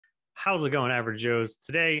How's it going, Average Joes?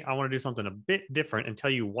 Today, I want to do something a bit different and tell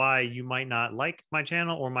you why you might not like my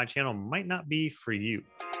channel or my channel might not be for you.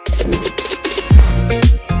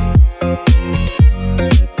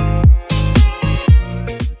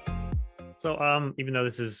 So, even though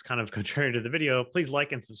this is kind of contrary to the video, please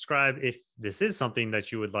like and subscribe if this is something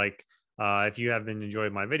that you would like. If you have been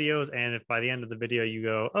enjoying my videos, and if by the end of the video you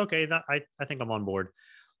go, okay, I think I'm on board.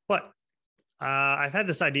 But I've had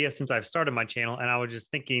this idea since I've started my channel, and I was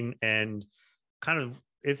just thinking, and kind of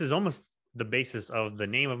this is almost the basis of the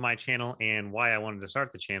name of my channel and why I wanted to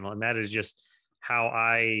start the channel, and that is just how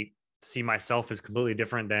I see myself as completely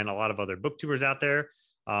different than a lot of other booktubers out there.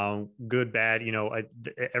 Good, bad,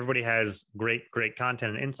 everybody has great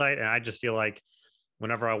content and insight, and I just feel like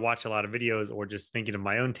whenever I watch a lot of videos or just thinking of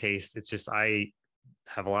my own taste, it's just I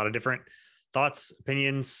have a lot of different thoughts,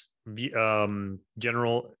 opinions,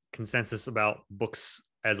 general consensus about books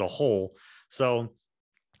as a whole. So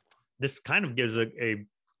this kind of gives a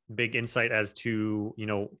big insight as to,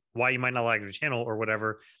 why you might not like the channel or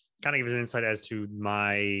whatever. Kind of gives an insight as to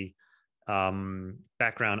my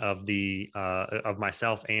background of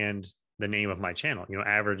myself and the name of my channel,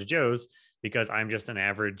 Average Joe's, because I'm just an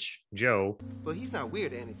average Joe. But he's not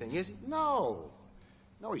weird or anything, is he? No.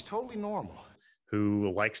 No, he's totally normal.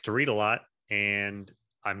 Who likes to read a lot, and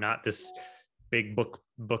I'm not this big book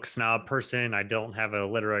snob person. I don't have a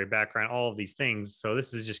literary background, all of these things. So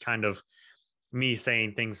this is just kind of me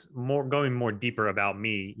saying things going more deeper about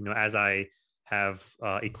me, as I have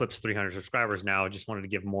eclipsed 300 subscribers now. I just wanted to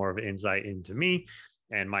give more of an insight into me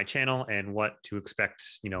and my channel and what to expect,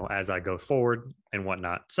 as I go forward and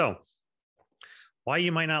whatnot. So why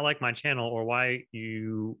you might not like my channel, or why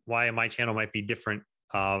my channel might be different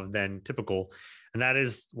than typical. And that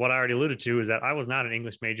is what I already alluded to, is that I was not an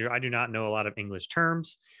English major. I do not know a lot of English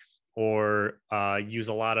terms or use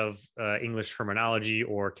a lot of English terminology,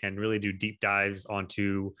 or can really do deep dives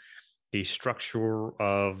onto the structure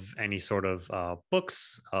of any sort of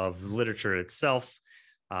books, of literature itself.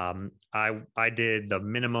 I did the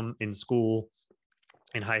minimum in school,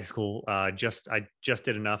 in high school. I just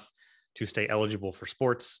did enough to stay eligible for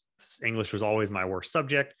sports. English was always my worst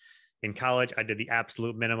subject. In college, I did the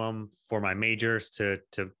absolute minimum for my majors to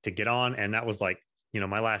get on, and that was like,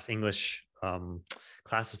 my last English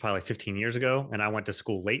class is probably like 15 years ago, and I went to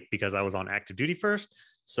school late because I was on active duty first.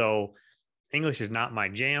 So English is not my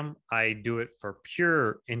jam. I do it for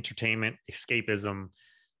pure entertainment, escapism,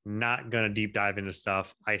 not going to deep dive into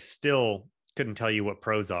stuff. I still couldn't tell you what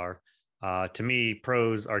prose are. To me,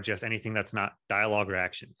 prose are just anything that's not dialogue or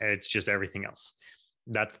action. It's just everything else.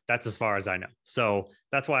 That's as far as I know. So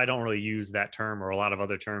that's why I don't really use that term or a lot of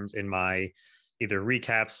other terms in my either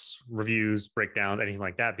recaps, reviews, breakdowns, anything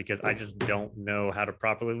like that, because I just don't know how to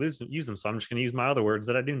properly use them. So I'm just going to use my other words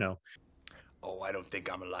that I do know. Oh, I don't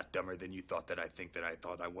think I'm a lot dumber than you thought that I think that I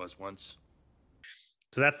thought I was once.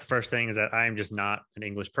 So that's the first thing, is that I'm just not an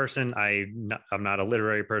English person. I'm not a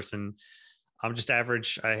literary person. I'm just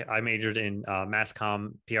average. I majored in mass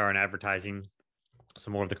comm, PR, and advertising. So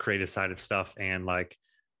more of the creative side of stuff, and like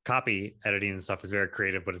copy editing and stuff is very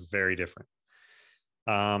creative, but it's very different.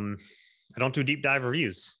 I don't do deep dive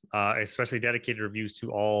reviews, especially dedicated reviews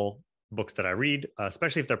to all books that I read,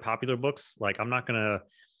 especially if they're popular books. Like, I'm not going to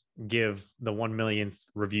give the 1 millionth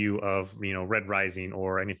review of, Red Rising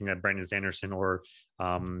or anything that Brandon Sanderson or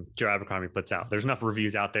Joe Abercrombie puts out. There's enough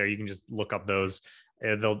reviews out there. You can just look up those.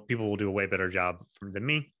 People will do a way better job than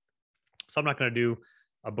me. So I'm not going to do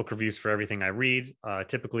book reviews for everything I read.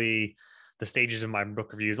 Typically, the stages of my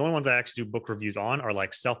book reviews, the only ones I actually do book reviews on are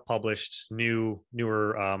like self-published,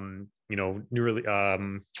 newer,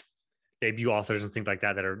 debut authors and things like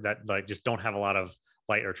that that like just don't have a lot of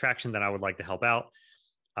light or traction that I would like to help out.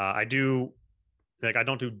 I don't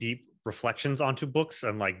do deep reflections onto books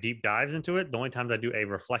and like deep dives into it. The only times I do a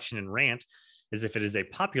reflection and rant is if it is a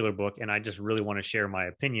popular book and I just really want to share my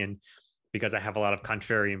opinion, because I have a lot of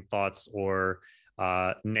contrarian thoughts or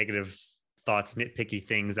negative thoughts, nitpicky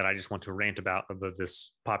things that I just want to rant about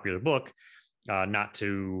this popular book, not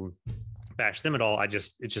to bash them at all.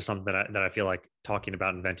 It's just something that I feel like talking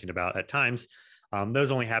about and venting about at times.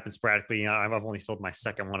 Those only happen sporadically. I've only filled my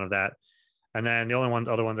second one of that. And then the other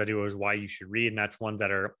ones I do is why you should read. And that's ones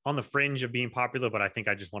that are on the fringe of being popular, but I think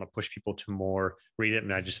I just want to push people to more read it.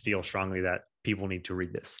 And I just feel strongly that people need to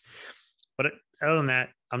read this. But other than that,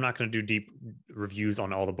 I'm not going to do deep reviews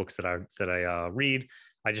on all the books that I read.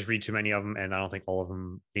 I just read too many of them, and I don't think all of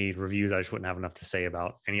them need reviews. I just wouldn't have enough to say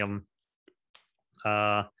about any of them.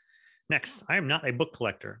 Next, I am not a book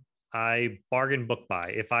collector. I bargain book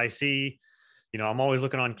buy. If I see, I'm always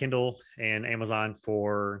looking on Kindle and Amazon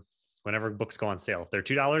for whenever books go on sale. If they're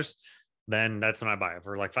 $2, then that's when I buy it.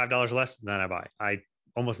 For like $5 less, then I buy. I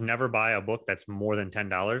almost never buy a book that's more than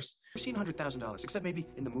 $10. I've seen $100,000, except maybe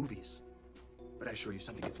in the movies. But I assure you,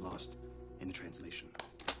 something gets lost in the translation.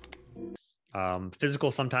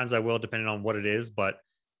 Physical, sometimes I will, depending on what it is. But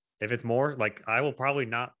if it's more, like, I will probably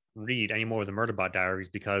not read any more of the Murderbot Diaries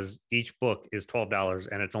because each book is $12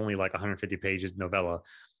 and it's only like 150 pages novella,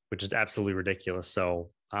 which is absolutely ridiculous. So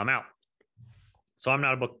I'm out. So I'm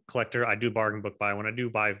not a book collector. I do bargain book buy. When I do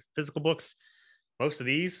buy physical books, most of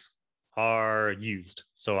these are used.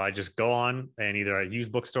 So I just go on and either a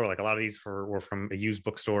used bookstore, like a lot of these were from a used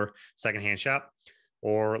bookstore, secondhand shop,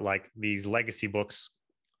 or like these legacy books.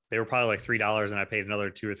 They were probably like $3 and I paid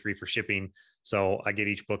another $2 or $3 for shipping. So I get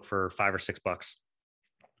each book for $5 or $6.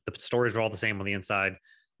 The stories are all the same on the inside.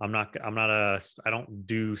 I don't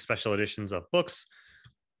do special editions of books.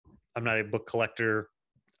 I'm not a book collector.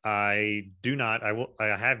 I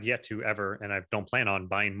have yet to ever, and I don't plan on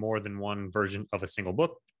buying more than one version of a single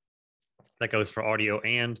book. That goes for audio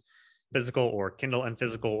and physical, or Kindle and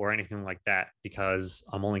physical, or anything like that, because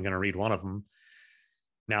I'm only going to read one of them.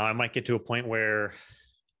 Now, I might get to a point where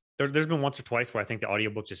there's been once or twice where I think the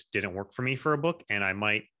audiobook just didn't work for me for a book, and I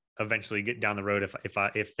might eventually get down the road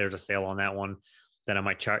if there's a sale on that one, then I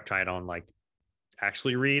might try it on, like,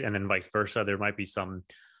 actually read, and then vice versa. There might be some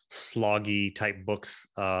sloggy type books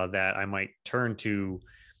that I might turn to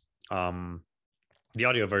the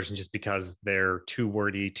audio version just because they're too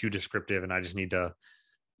wordy, too descriptive, and I just need to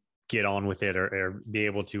get on with it or be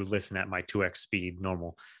able to listen at my 2x speed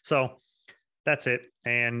normal. So that's it.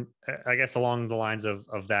 And I guess along the lines of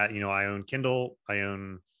that, I own Kindle, I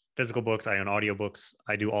own physical books, I own audiobooks.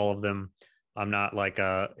 I do all of them. I'm not like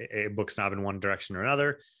a book snob in one direction or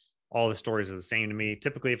another. All the stories are the same to me.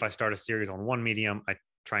 Typically, if I start a series on one medium, I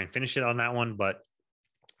try and finish it on that one, but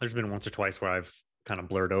there's been once or twice where I've kind of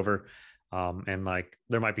blurred over. And like,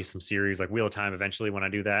 there might be some series like Wheel of Time. Eventually, when I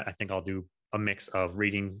do that, I think I'll do a mix of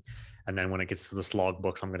reading. And then when it gets to the slog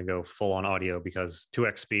books, I'm going to go full on audio, because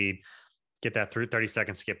 2x speed, get that through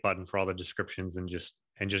 30-second skip button for all the descriptions and just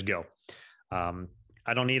go.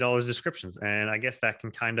 I don't need all those descriptions. And I guess that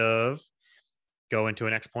can kind of go into a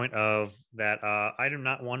next point of that. I am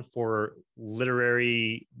not one for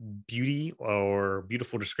literary beauty or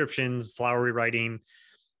beautiful descriptions, flowery writing,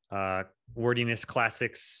 wordiness,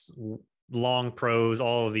 classics, long prose,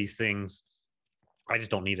 all of these things. I just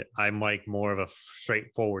don't need it. I'm like more of a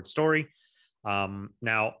straightforward story.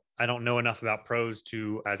 Now, I don't know enough about prose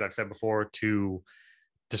to, as I've said before, to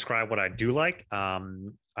describe what I do like.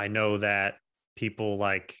 I know that people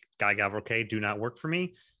like Guy Gavrique do not work for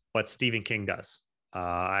me, but Stephen King does.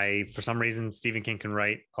 For some reason, Stephen King can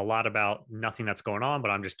write a lot about nothing that's going on,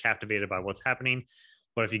 but I'm just captivated by what's happening.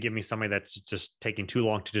 But if you give me somebody that's just taking too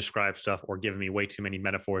long to describe stuff, or giving me way too many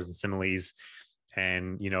metaphors and similes,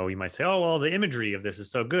 and you might say, oh, well, the imagery of this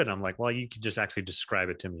is so good. And I'm like, well, you could just actually describe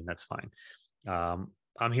it to me, and that's fine.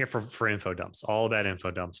 I'm here for info dumps, all about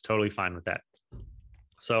info dumps. Totally fine with that.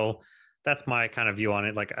 So that's my kind of view on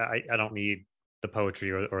it. Like, I don't need the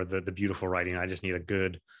poetry or the beautiful writing. I just need a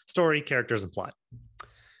good story, characters, and plot.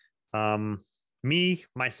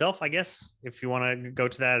 Myself, I guess, if you want to go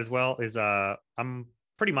to that as well, is I'm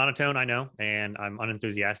pretty monotone, I know, and I'm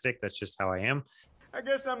unenthusiastic. That's just how I am. I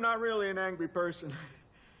guess I'm not really an angry person.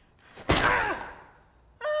 Are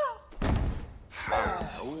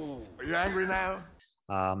you angry now?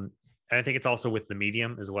 And I think it's also with the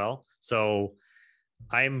medium as well. So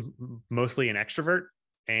I'm mostly an extrovert,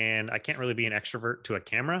 and I can't really be an extrovert to a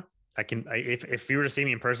camera. If you were to see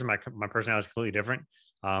me in person, my personality is completely different.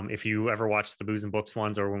 If you ever watched the Booze and Books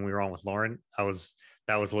ones, or when we were on with Lauren, that was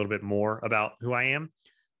a little bit more about who I am.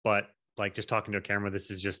 But like, just talking to a camera,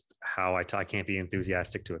 this is just how I can't be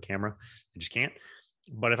enthusiastic to a camera. I just can't.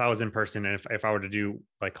 But if I was in person, and if I were to do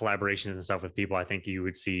like collaborations and stuff with people, I think you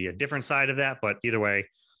would see a different side of that. But either way,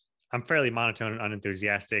 I'm fairly monotone and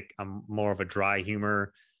unenthusiastic. I'm more of a dry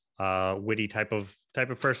humor, witty type of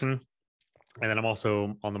person. And then I'm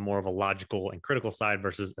also on the more of a logical and critical side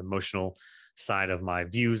versus emotional side of my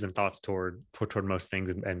views and thoughts toward most things,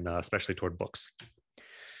 and especially toward books.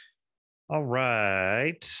 All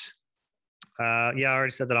right. I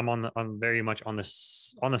already said that I'm very much on the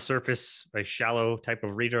surface, a shallow type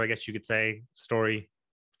of reader, I guess you could say. Story,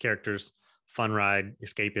 characters, fun ride,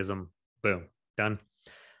 escapism, boom, done.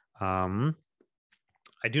 I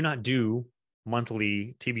do not do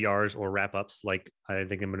monthly TBRs or wrap ups like I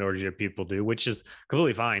think the majority of people do, which is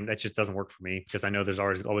completely fine. That just doesn't work for me, because I know there's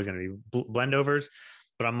always going to be blendovers,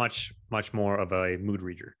 but I'm much more of a mood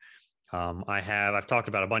reader. I've talked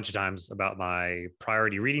about a bunch of times about my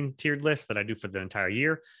priority reading tiered list that I do for the entire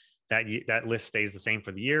year. that list stays the same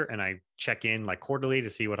for the year, and I check in like quarterly to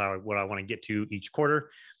see what I want to get to each quarter.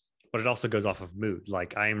 But it also goes off of mood.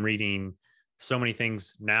 Like I am reading so many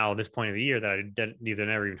things now at this point of the year that I either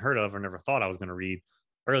never even heard of or never thought I was going to read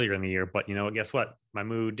earlier in the year. But guess what? My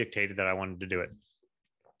mood dictated that I wanted to do it.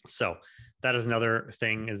 So that is another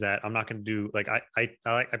thing, is that I'm not going to do like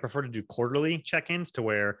I prefer to do quarterly check-ins, to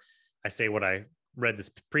where I say what I read this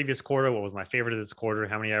previous quarter, what was my favorite of this quarter,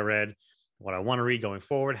 how many I read, what I want to read going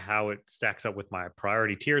forward, how it stacks up with my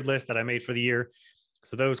priority tiered list that I made for the year.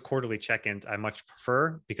 So those quarterly check-ins I much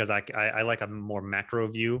prefer, because I like a more macro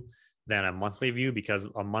view than a monthly view, because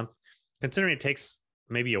a month, considering it takes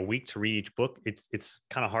maybe a week to read each book, it's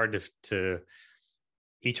kind of hard to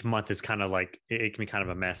each month is kind of like, it can be kind of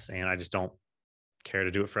a mess, and I just don't care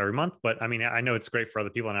to do it for every month. But I mean, I know it's great for other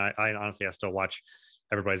people, and I honestly, I still watch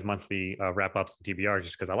everybody's monthly wrap-ups and TBR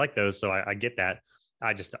just because I like those. So I get that.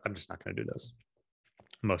 I'm just not going to do those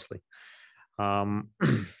mostly.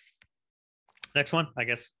 Next one, I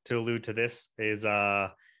guess, to allude to this is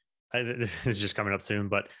this is just coming up soon,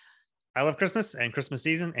 but I love Christmas and Christmas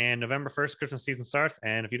season, and November 1st, Christmas season starts.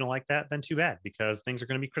 And if you don't like that, then too bad, because things are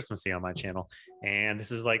going to be Christmassy on my channel. And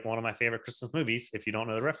this is like one of my favorite Christmas movies, if you don't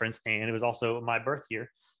know the reference. And it was also my birth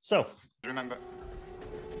year. So remember,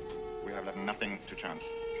 we have left nothing to chance.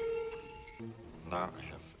 Now I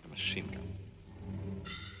have a machine gun.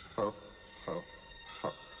 Ho, ho,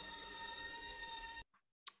 ho.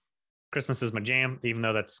 Christmas is my jam, even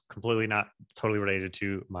though that's completely not totally related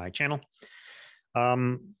to my channel.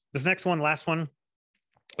 This next one, last one,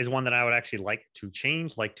 is one that I would actually like to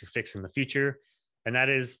change, like to fix in the future. And that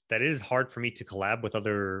is it is hard for me to collab with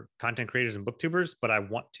other content creators and booktubers, but I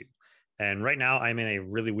want to. And right now I'm in a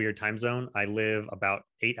really weird time zone. I live about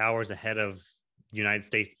 8 hours ahead of United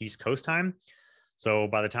States East Coast time. So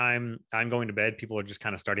by the time I'm going to bed, people are just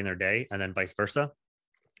kind of starting their day, and then vice versa.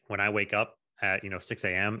 When I wake up at 6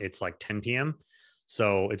 a.m., it's like 10 p.m.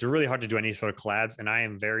 So it's really hard to do any sort of collabs. And I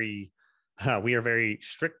am we are very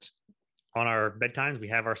strict on our bedtimes. We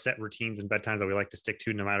have our set routines and bedtimes that we like to stick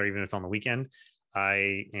to, no matter even if it's on the weekend.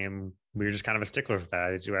 We're just kind of a stickler for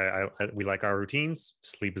that. We like our routines.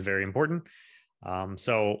 Sleep is very important.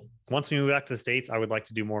 So once we move back to the States, I would like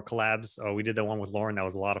to do more collabs. We did the one with Lauren. That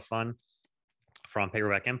was a lot of fun, from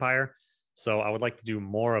Paperback Empire. So I would like to do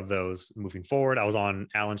more of those moving forward. I was on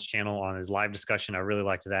Alan's channel on his live discussion. I really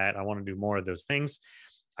liked that. I want to do more of those things.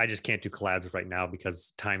 I just can't do collabs right now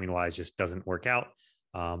because timing wise just doesn't work out.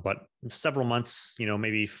 But several months,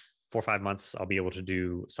 maybe 4 or 5 months, I'll be able to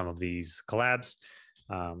do some of these collabs.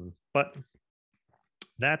 But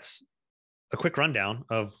that's a quick rundown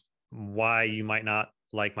of why you might not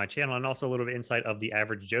like my channel, and also a little bit insight of the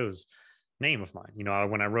average Joe's name of mine.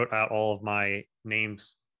 When I wrote out all of my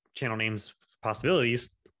names, channel names possibilities,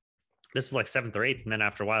 this is like 7th or 8th, and then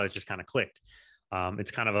after a while it just kind of clicked.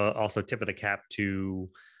 It's kind of also tip of the cap to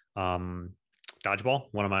Dodgeball,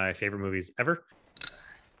 one of my favorite movies ever.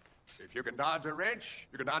 If you can dodge a wrench,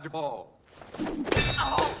 you can dodge a ball.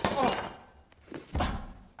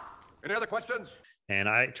 Any other questions? And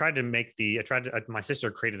my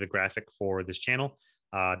sister created the graphic for this channel,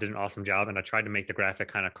 did an awesome job. And I tried to make the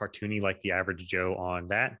graphic kind of cartoony like the average Joe on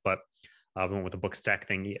that, but I went with the book stack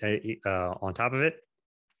thing on top of it.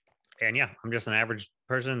 And yeah, I'm just an average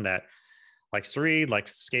person that likes to read,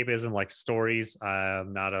 likes escapism, likes stories.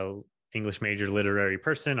 I'm not a English major literary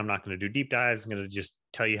person. I'm not going to do deep dives. I'm going to just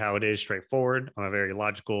tell you how it is, straightforward. I'm a very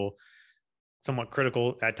logical, somewhat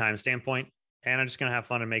critical at times standpoint. And I'm just going to have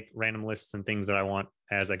fun and make random lists and things that I want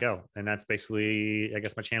as I go. And that's basically, I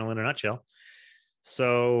guess, my channel in a nutshell.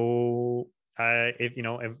 So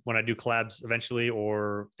when I do collabs eventually,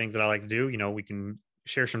 or things that I like to do, we can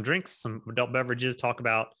share some drinks, some adult beverages, talk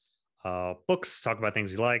about books, talk about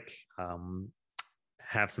things we like,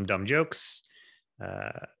 have some dumb jokes,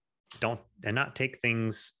 not take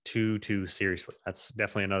things too seriously. That's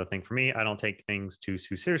definitely another thing for me. I don't take things too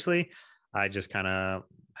seriously. I just kind of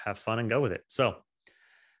have fun and go with it. So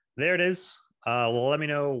there it is. Let me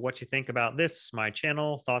know what you think about this, my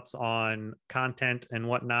channel, thoughts on content and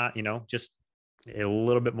whatnot. Just a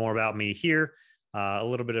little bit more about me here, a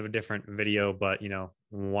little bit of a different video, but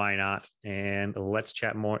why not? And let's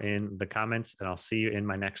chat more in the comments, and I'll see you in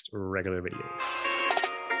my next regular video.